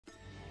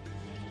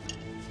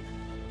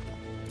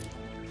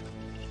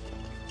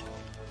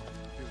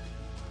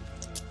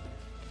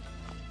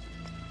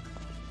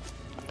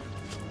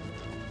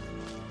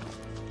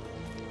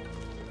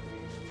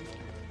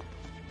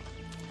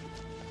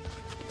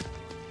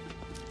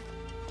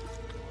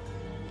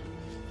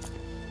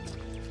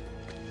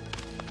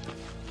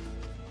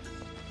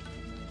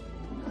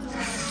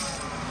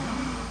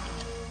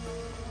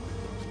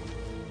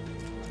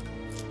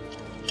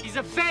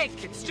a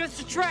fake. It's just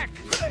a trick.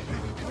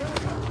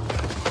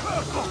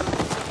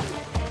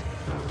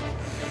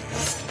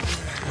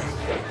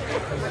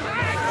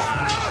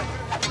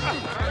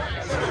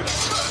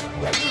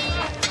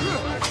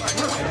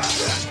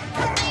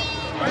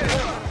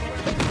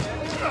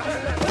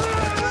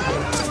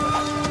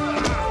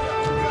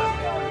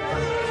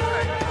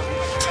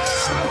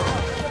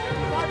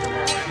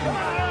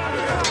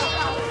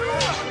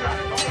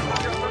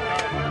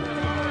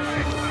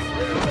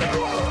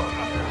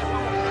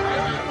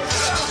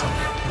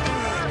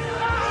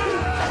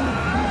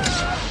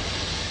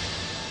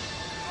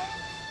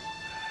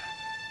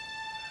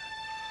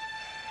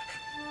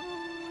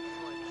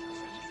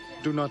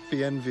 Do not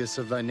be envious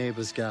of thy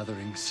neighbor's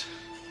gatherings.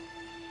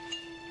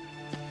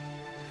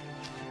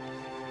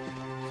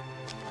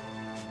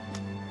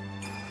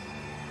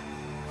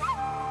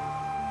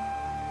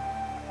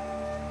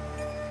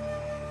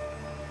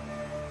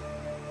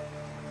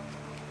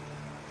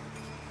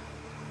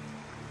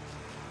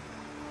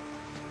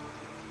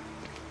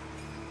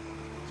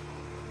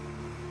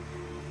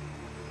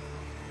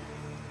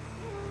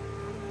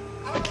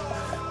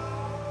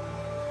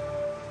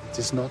 It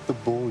is not the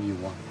bowl you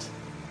want.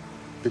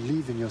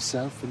 Believe in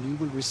yourself and you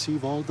will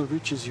receive all the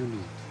riches you need.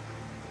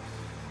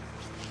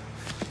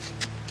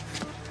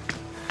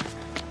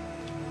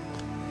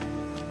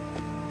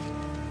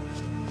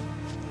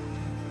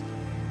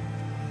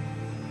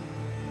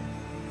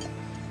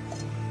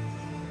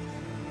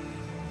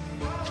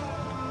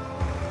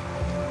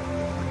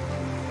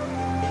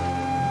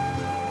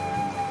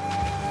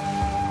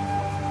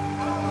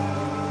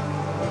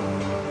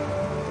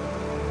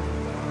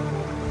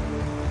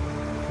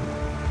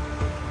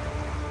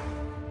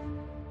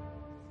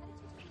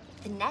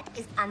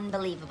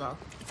 Unbelievable.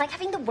 It's like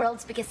having the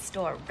world's biggest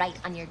store right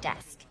on your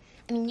desk.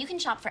 I mean, you can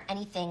shop for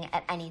anything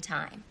at any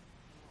time.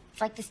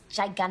 It's like this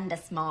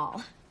gigundous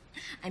mall.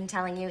 I'm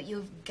telling you,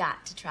 you've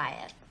got to try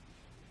it.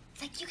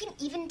 It's like you can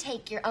even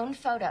take your own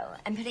photo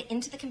and put it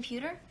into the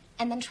computer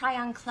and then try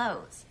on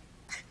clothes.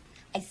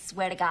 I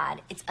swear to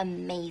God, it's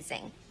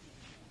amazing.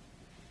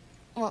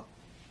 Well,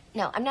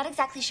 no, I'm not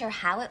exactly sure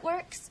how it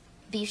works,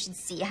 but you should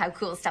see how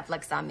cool stuff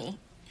looks on me.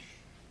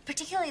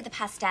 Particularly the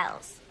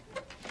pastels.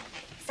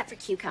 Except for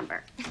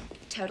cucumber.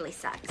 Totally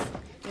sucks.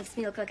 Makes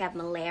me look like I have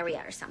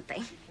malaria or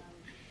something.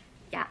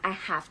 Yeah, I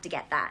have to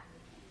get that.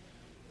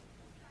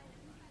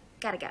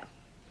 Gotta go.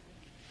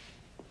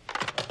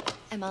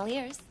 I'm all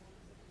ears.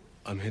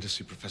 I'm here to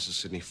see Professor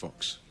Sydney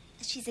Fox.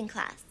 She's in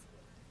class.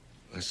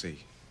 I see.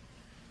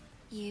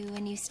 You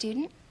a new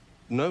student?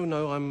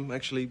 No, I'm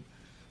actually...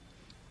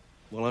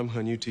 Well, I'm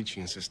her new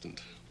teaching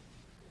assistant.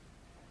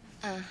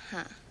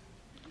 Uh-huh.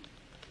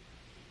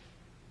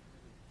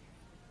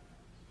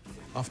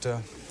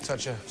 After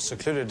such a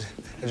secluded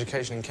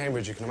education in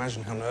Cambridge, you can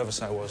imagine how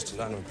nervous I was to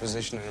learn of a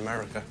position in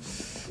America.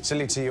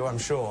 Silly to you, I'm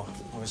sure.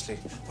 Obviously,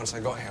 once I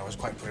got here, I was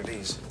quite put at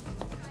ease.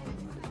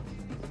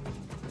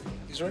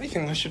 Is there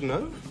anything I should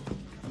know?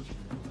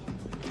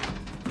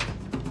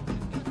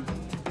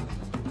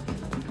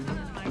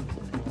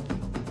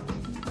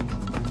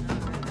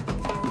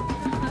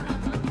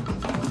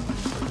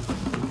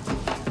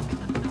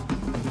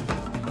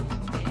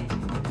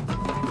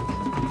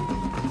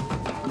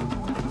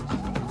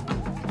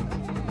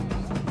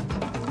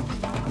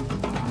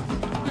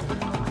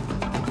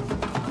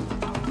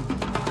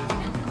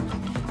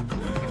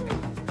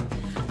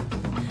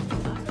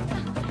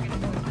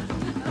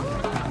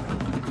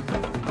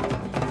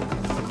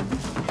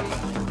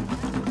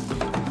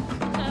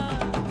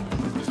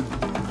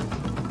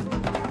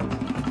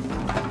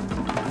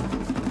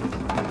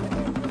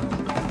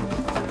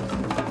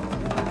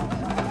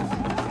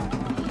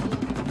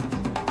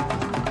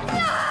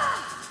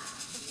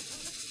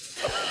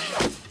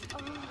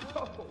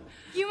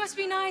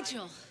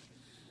 Nigel.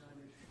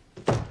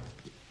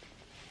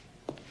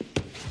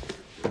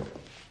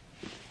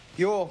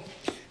 Your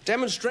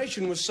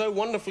demonstration was so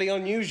wonderfully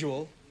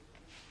unusual.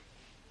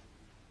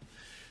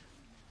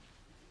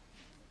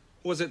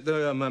 Was it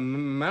the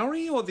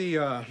Maori or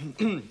the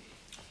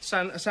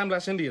San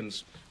Blas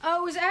Indians?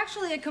 Oh, it was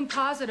actually a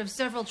composite of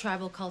several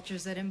tribal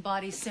cultures that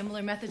embody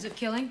similar methods of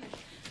killing.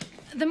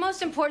 The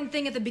most important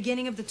thing at the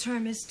beginning of the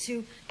term is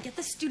to get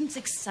the students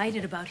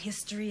excited about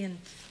history and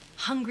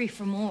hungry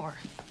for more.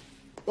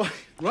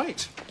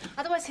 Right.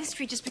 Otherwise,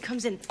 history just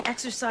becomes an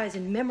exercise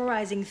in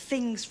memorizing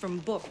things from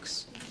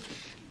books.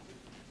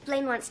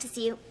 Blaine wants to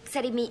see you.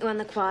 Said he'd meet you on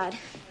the quad.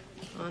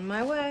 On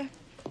my way.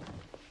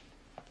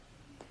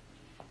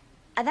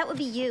 That would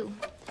be you,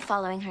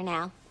 following her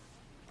now.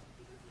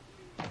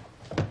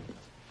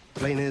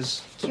 Blaine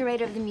is?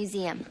 Curator of the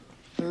museum.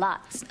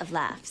 Lots of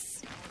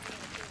laughs.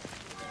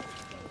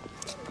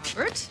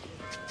 Robert?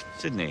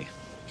 Sydney.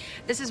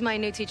 This is my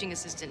new teaching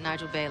assistant,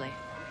 Nigel Bailey.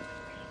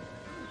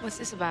 What's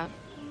this about?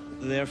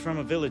 They're from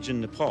a village in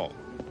Nepal.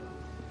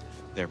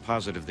 They're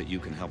positive that you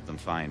can help them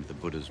find the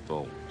Buddha's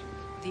bowl.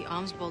 The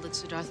alms bowl that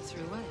Siddhartha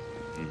threw away.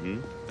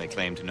 Mm-hmm. They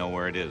claim to know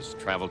where it is.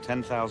 Travel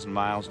 10,000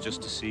 miles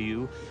just to see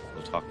you.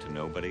 We'll talk to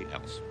nobody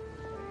else.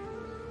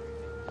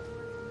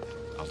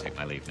 I'll take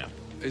my leave now.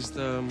 Is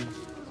the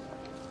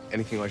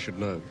Anything I should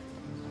know?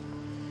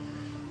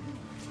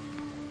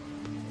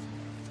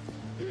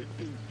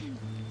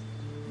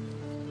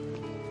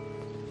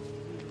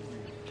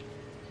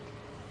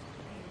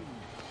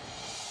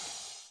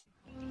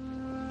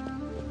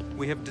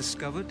 We have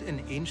discovered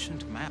an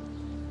ancient map.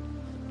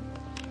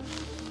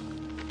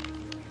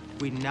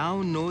 We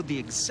now know the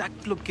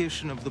exact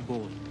location of the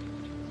bowl,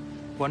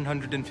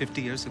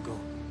 150 years ago.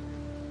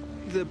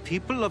 The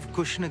people of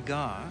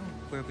Kushinagar,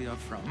 where we are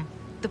from,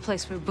 The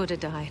place where Buddha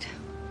died.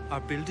 are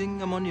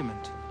building a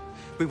monument.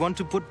 We want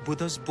to put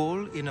Buddha's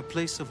bowl in a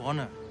place of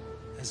honor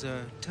as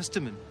a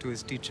testament to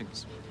his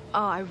teachings.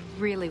 Oh, I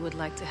really would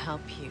like to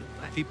help you,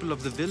 but... People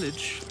of the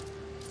village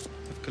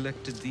have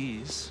collected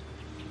these.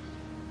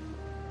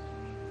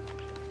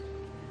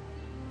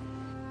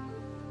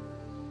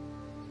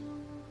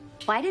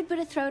 Why did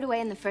Buddha throw it away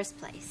in the first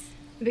place?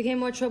 It became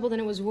more trouble than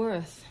it was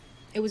worth.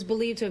 It was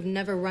believed to have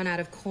never run out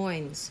of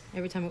coins.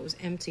 Every time it was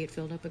empty, it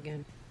filled up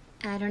again.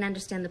 I don't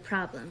understand the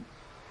problem.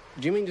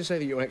 Do you mean to say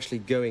that you're actually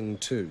going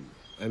to?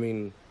 I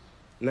mean,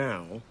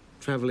 now,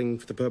 traveling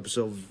for the purpose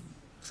of...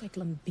 Looks like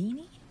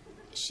Lumbini?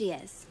 She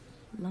is.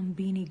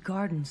 Lumbini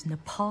Gardens,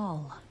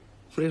 Nepal.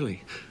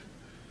 Really?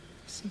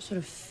 Some sort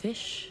of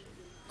fish?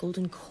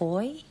 Golden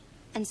koi?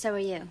 And so are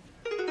you.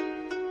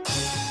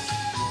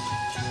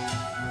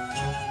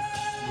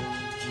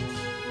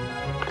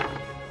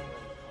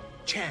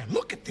 Chan,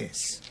 look at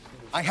this.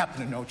 I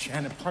happen to know,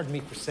 Chan, and pardon me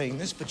for saying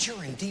this, but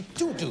you're in deep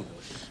doo-doo.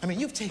 I mean,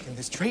 you've taken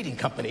this trading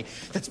company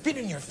that's been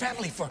in your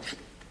family for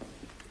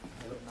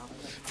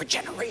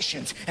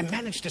generations and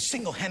managed to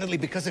single-handedly,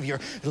 because of your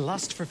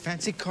lust for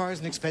fancy cars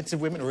and expensive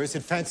women, or is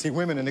it fancy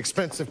women and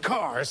expensive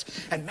cars,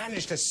 and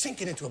managed to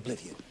sink it into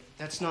oblivion.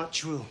 That's not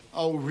true.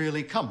 Oh,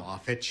 really? Come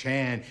off it,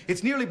 Chan.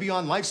 It's nearly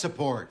beyond life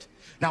support.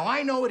 Now,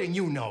 I know it and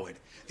you know it.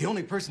 The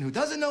only person who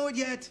doesn't know it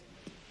yet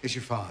is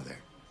your father.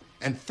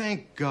 And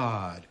thank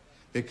God,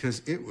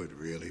 because it would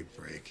really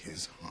break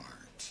his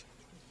heart.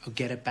 I'll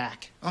get it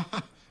back.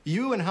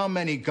 You and how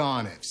many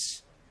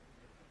Garnifs?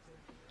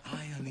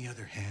 I, on the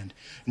other hand,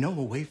 know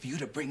a way for you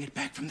to bring it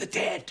back from the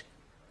dead.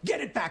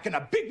 Get it back in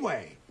a big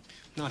way.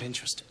 Not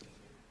interested.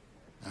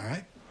 All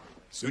right.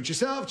 Suit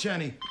yourself,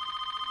 Chenny.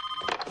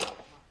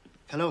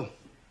 Hello.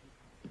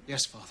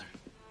 Yes, Father.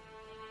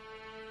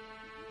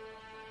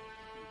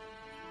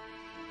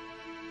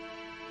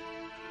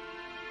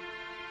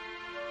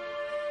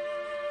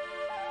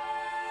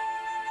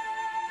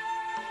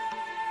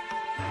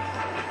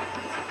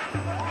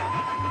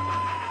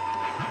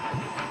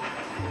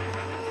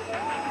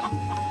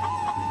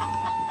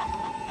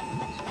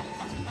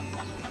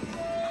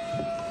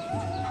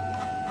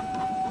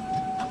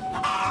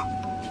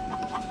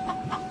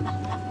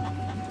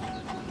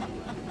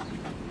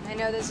 I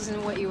know this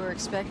isn't what you were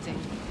expecting.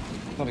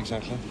 Not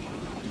exactly.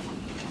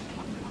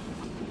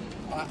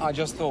 I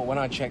just thought when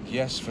I checked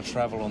yes for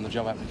travel on the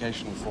job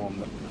application form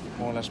that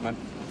more or less meant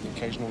the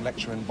occasional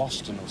lecture in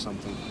Boston or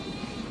something.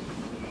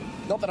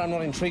 Not that I'm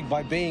not intrigued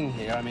by being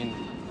here, I mean,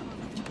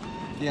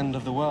 the end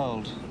of the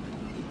world.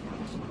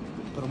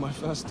 But on my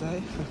first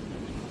day...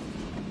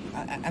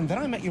 and then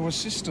I met your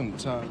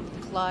assistant,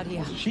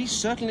 Claudia. She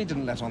certainly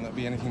didn't let on there'd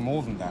be anything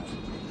more than that.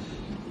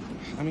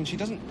 I mean, she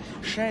doesn't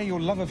share your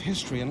love of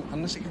history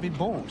unless it can be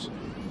bought.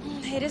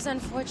 It is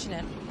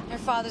unfortunate. Her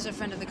father's a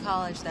friend of the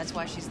college, that's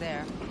why she's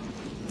there.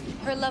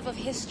 Her love of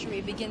history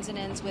begins and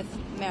ends with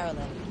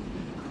Marilyn.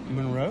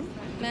 Monroe?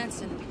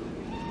 Manson.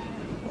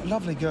 A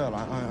lovely girl,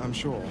 I'm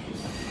sure.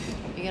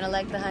 You're gonna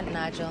like the hunt,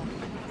 Nigel.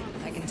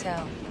 I can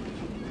tell.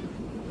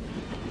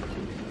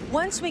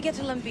 Once we get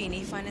to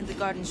Lumbini, finding the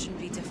gardens shouldn't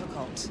be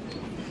difficult.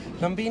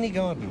 Lumbini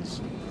Gardens.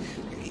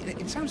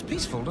 It sounds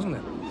peaceful, doesn't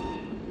it?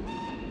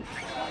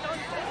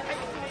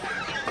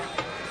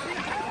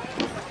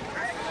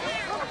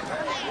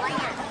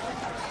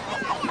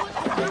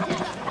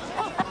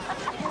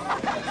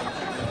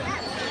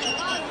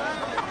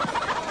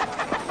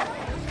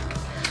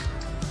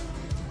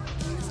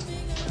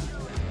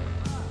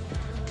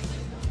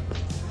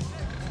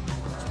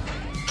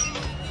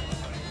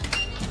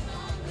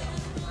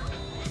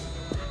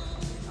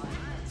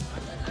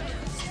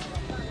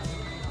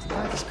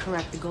 Mark is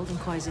correct. The golden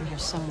coin's in here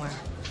somewhere.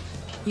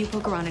 You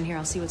poke around in here.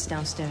 I'll see what's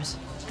downstairs.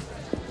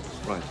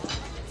 Right.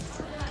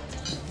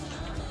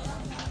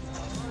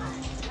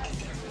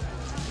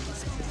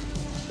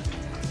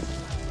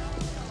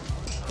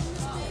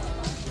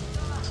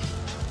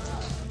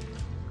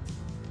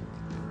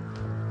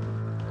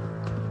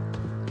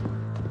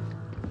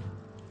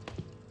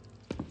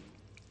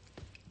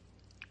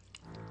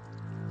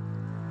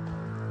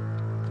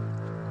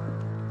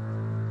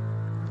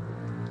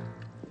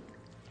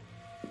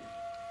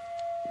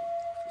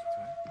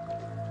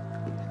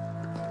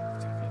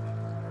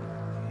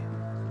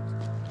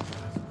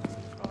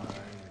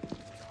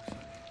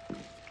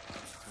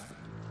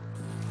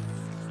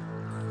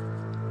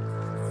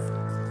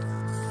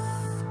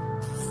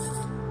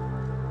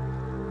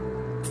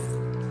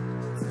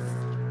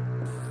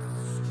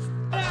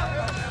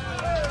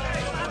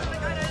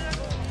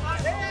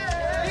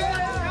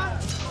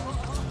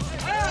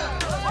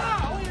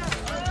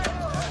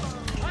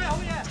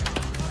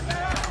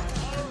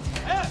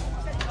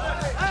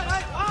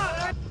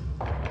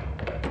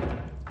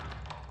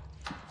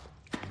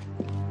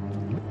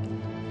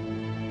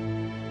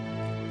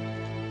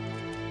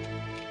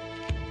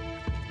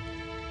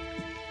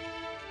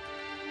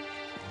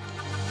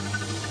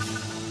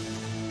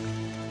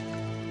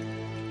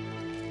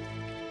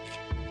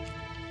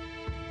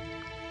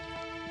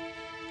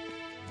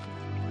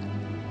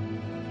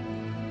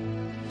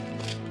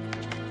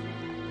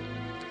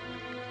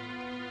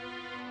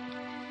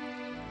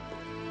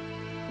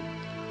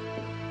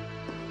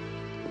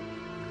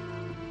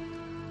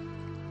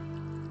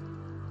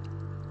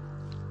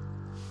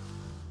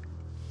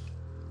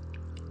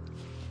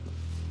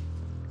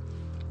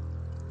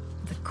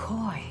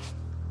 koi.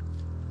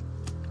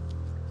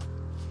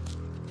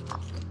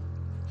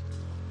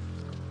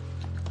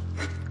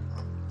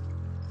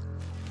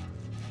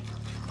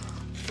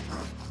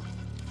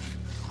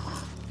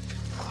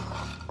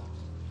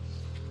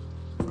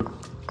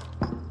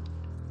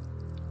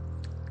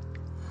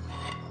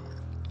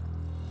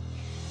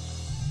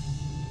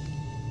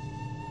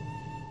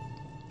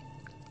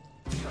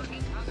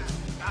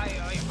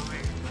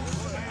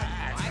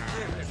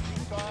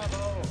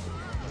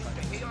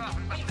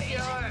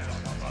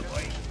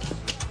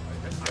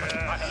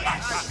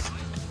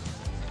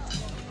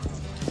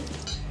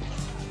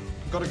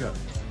 Gotta go.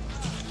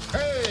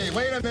 Hey,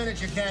 wait a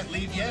minute. You can't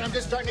leave yet. I'm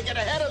just starting to get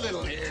ahead a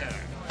little here.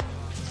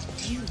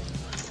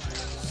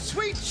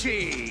 Sweet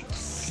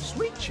cheeks.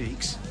 Sweet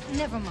cheeks?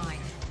 Never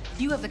mind.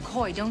 You have the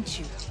koi, don't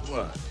you?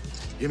 What?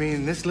 You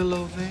mean this little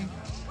old thing?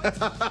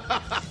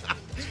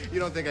 You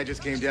don't think I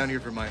just came down here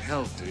for my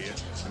health, do you?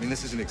 I mean,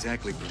 this isn't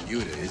exactly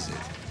Bermuda, is it?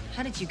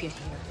 How did you get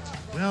here?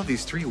 Well,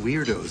 these three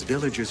weirdos,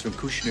 villagers from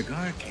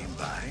Kushinagar, came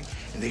by,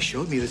 and they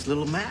showed me this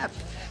little map.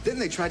 Then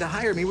they tried to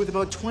hire me with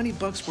about 20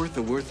 bucks worth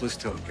of worthless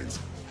tokens.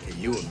 Can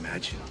you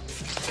imagine?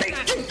 Hey,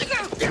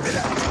 give it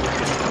up!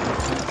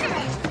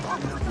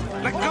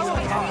 Let go of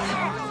her!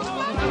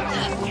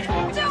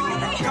 Dewey!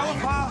 Let go of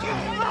her!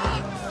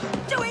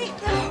 Dewey!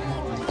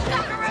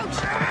 Cockroach!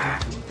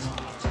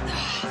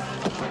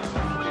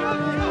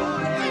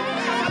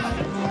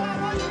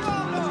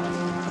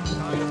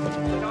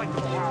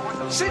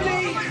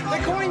 Sydney!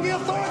 They're calling the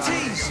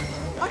authorities!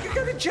 I could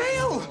go to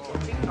jail!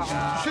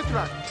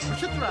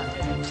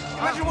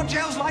 Imagine what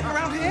jail's like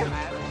around here. Do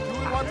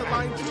we want the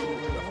line too?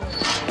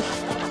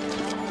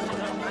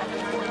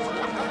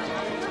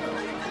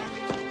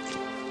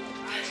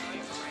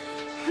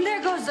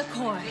 There goes the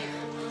koi.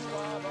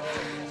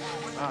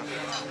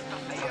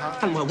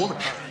 And my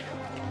watch.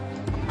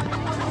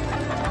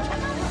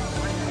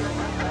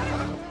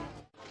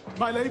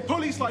 Malay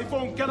police life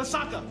phone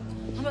Galasaka.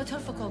 Hamba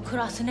turfako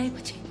kurasanay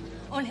pachi.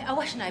 Only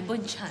awashnay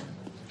bunchan.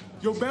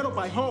 You're better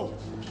by home.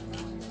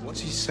 What's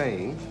he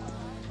saying?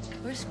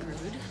 We're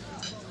screwed.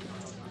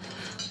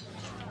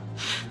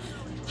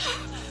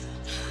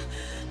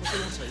 What's the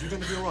matter? Are you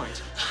going to be all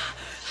right?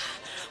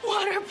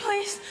 Water,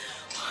 please.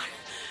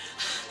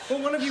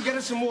 Well, one of you get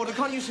her some water.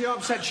 Can't you see how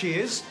upset she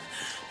is?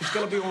 It's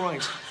going to be all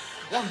right.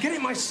 Well, I'll get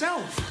it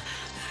myself.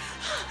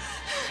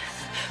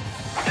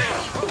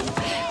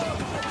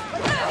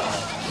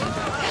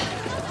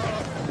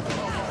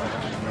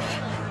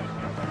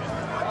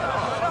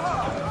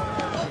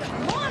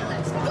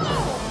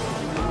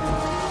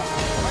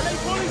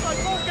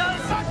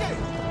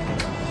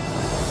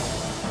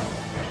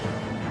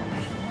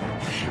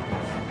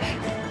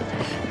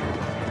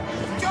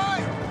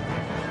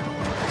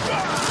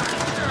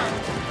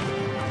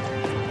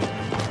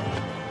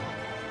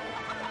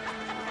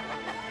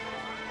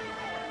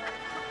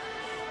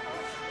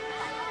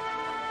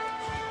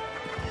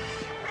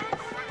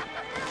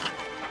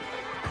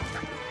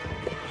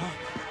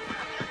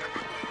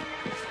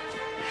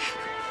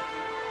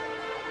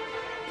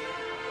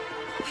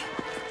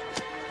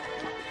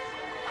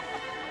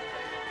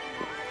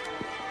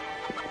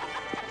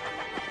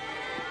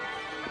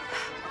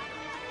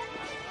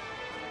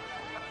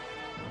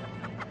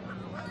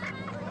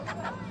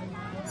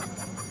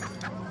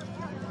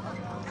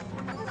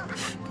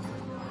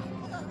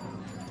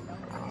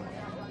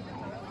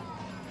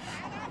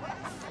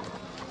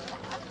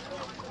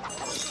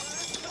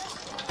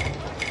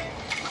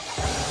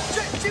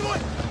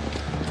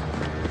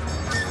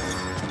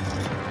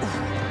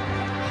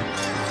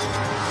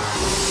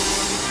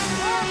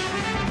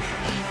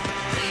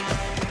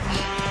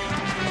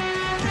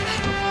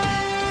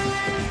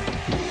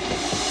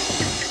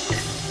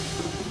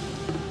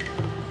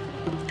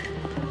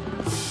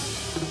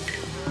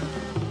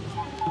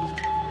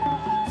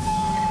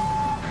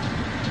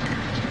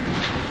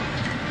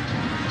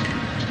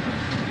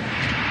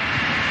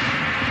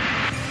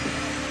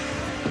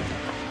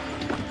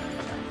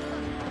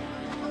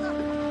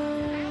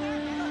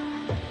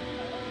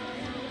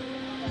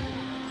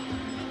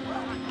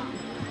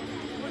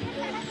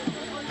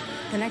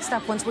 The next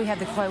stop, once we had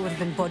the koi, would have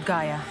been Bodh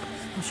Gaya.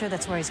 I'm sure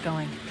that's where he's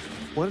going.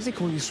 Why does he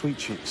call you sweet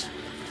cheeks?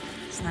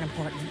 It's not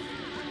important.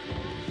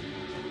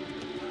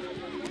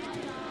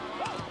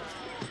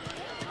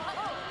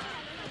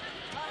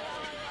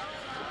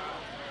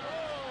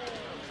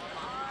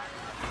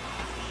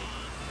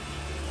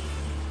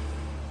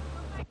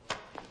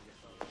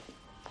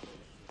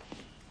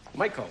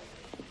 Michael,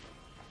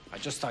 I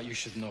just thought you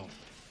should know.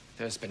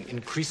 There's been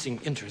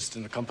increasing interest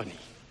in the company.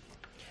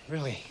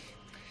 Really?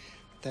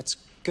 That's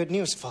good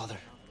news, Father.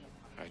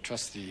 I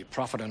trust the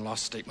profit and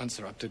loss statements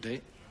are up to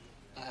date?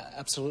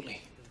 Absolutely.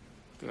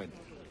 Good.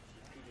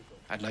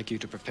 I'd like you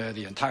to prepare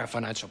the entire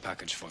financial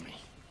package for me.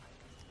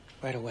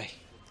 Right away.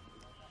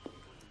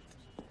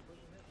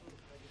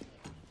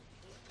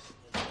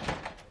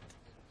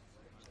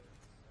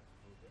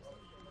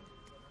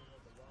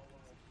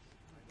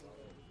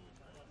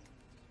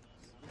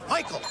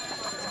 Michael,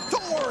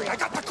 don't worry, I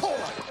got the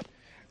cola.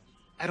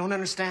 I don't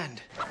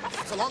understand.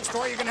 It's It's a long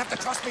story. You're gonna have to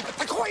trust me, but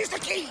the koi is the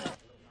key.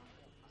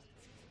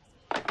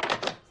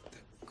 The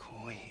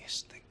koi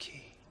is the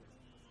key.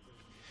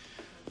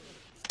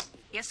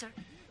 Yes, sir.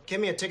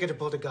 Give me a ticket to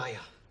Bodh Gaya.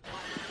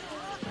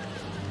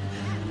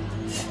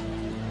 Let's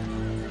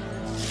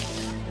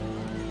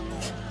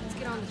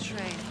get on the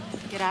train.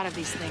 Get out of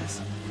these things.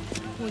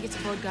 When we get to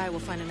Bodh Gaya, we'll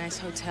find a nice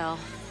hotel,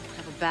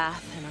 have a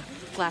bath, and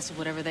a glass of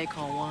whatever they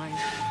call wine.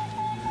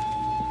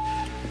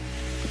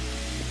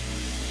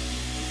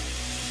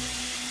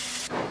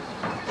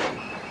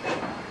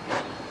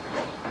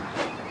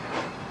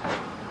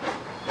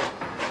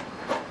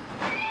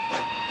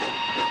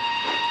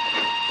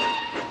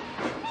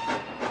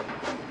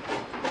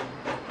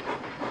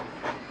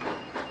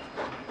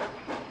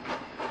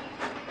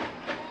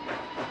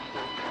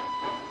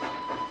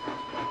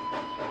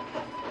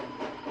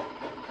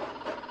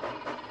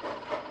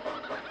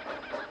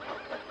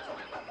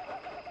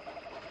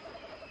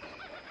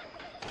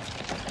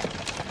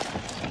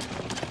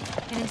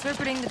 In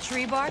interpreting the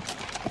tree bark,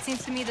 it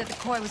seems to me that the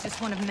koi was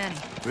just one of many.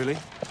 Really?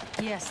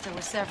 Yes, there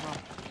were several.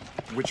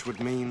 Which would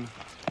mean...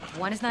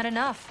 One is not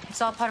enough.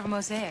 It's all part of a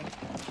mosaic.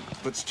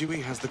 But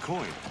Stewie has the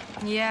koi.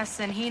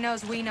 Yes, and he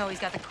knows we know he's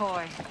got the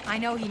koi. I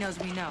know he knows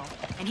we know.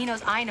 And he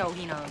knows I know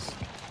he knows.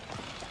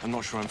 I'm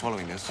not sure I'm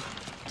following this.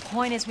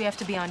 Point is, we have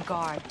to be on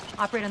guard.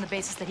 Operate on the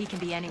basis that he can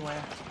be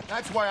anywhere.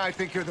 That's why I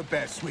think you're the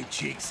best, sweet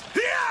cheeks.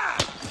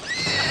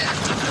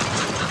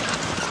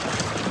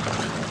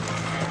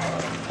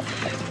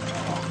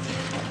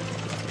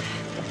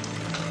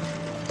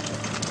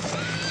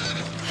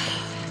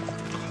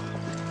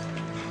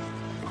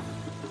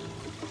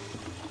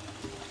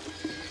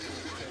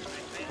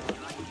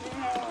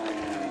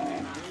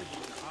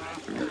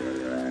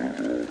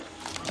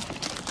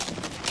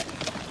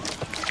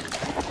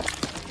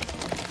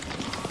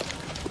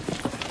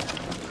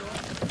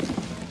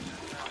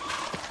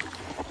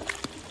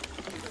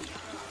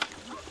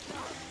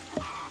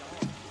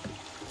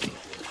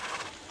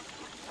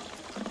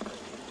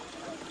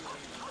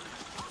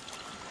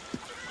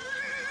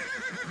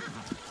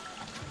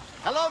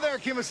 Hello there,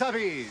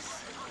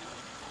 Kimasabis.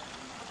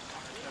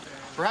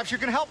 Perhaps you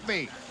can help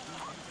me.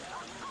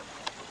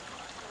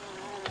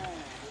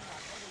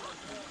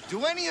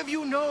 Do any of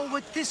you know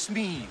what this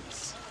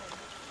means?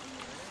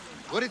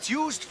 What it's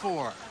used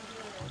for?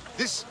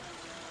 This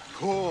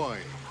koi.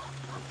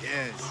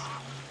 Yes.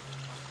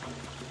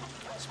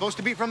 Supposed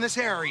to be from this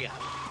area.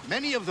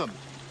 Many of them.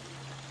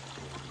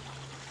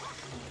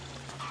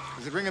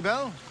 Does it ring a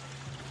bell?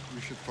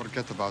 You should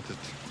forget about it.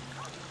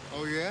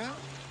 Oh, yeah?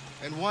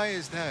 And why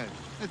is that?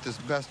 It is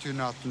best you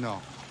not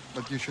know,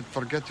 but you should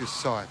forget you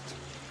saw it.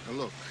 Now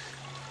look,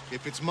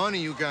 if it's money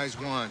you guys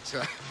want,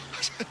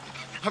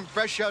 I'm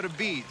fresh out of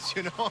beads,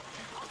 you know?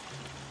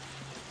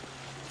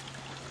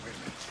 Wait a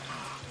minute.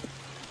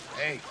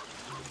 Hey,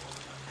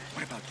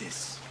 what about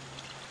this?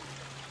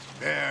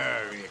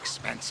 Very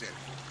expensive.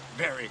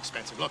 Very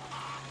expensive. Look,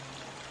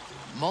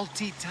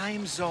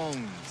 multi-time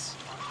zones.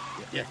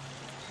 Yeah.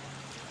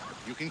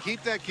 You can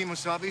keep that,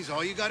 Kimosabis.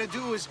 All you gotta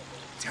do is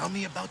tell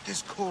me about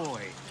this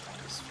koi.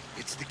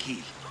 It's the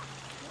key.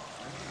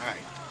 All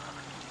right.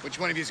 Which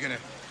one of you is gonna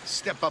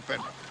step up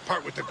and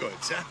part with the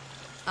goods, huh?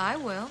 I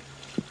will.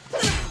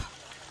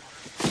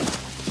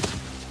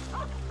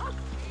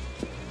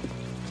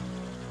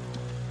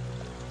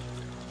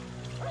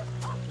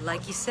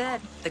 Like you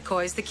said, the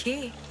koi's the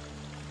key.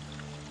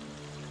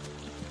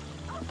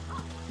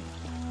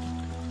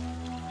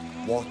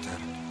 Water.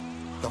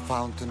 The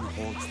fountain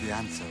holds the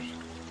answer.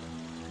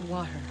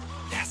 Water.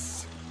 Yes.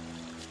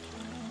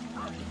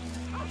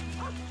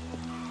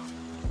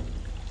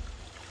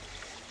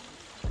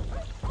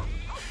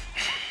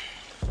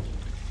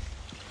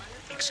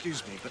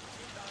 Excuse me, but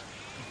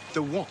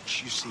the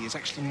watch, you see, is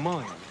actually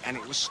mine, and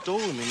it was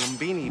stolen in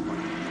Lumbini by...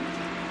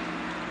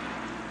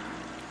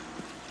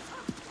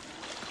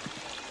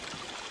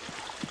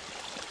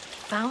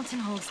 Fountain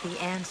holds the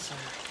answer.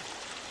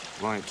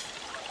 Right.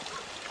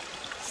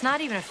 It's not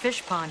even a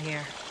fish pond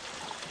here.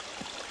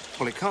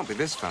 Well, it can't be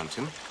this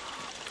fountain.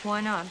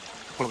 Why not?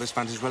 Well, this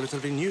fountain's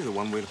relatively new. The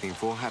one we're looking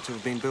for had to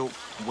have been built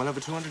well over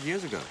 200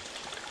 years ago.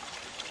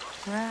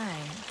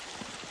 Right.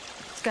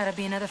 It's gotta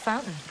be another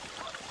fountain.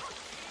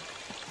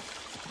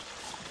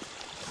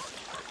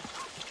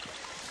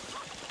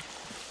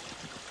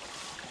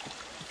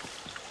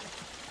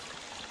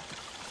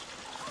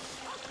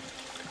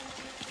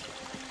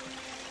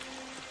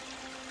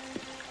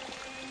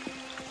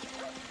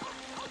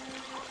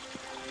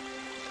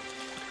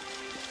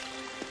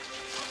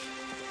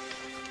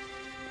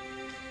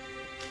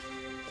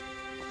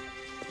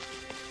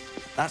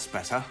 That's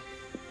better.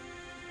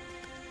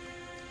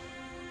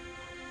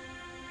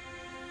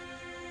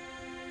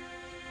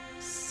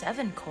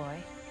 Seven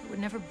koi? It would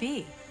never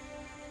be.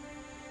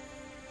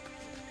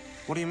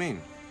 What do you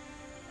mean?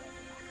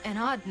 An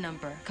odd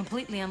number,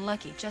 completely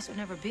unlucky, just would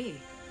never be.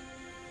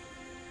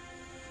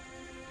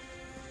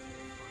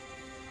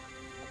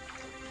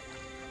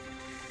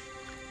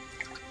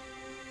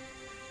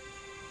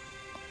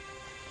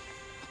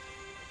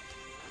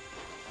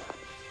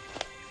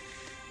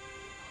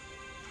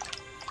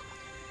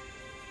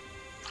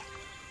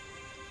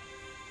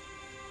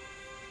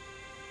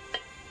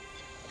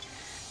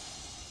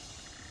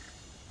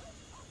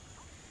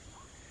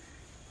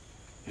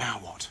 Now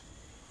what?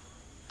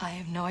 I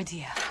have no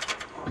idea.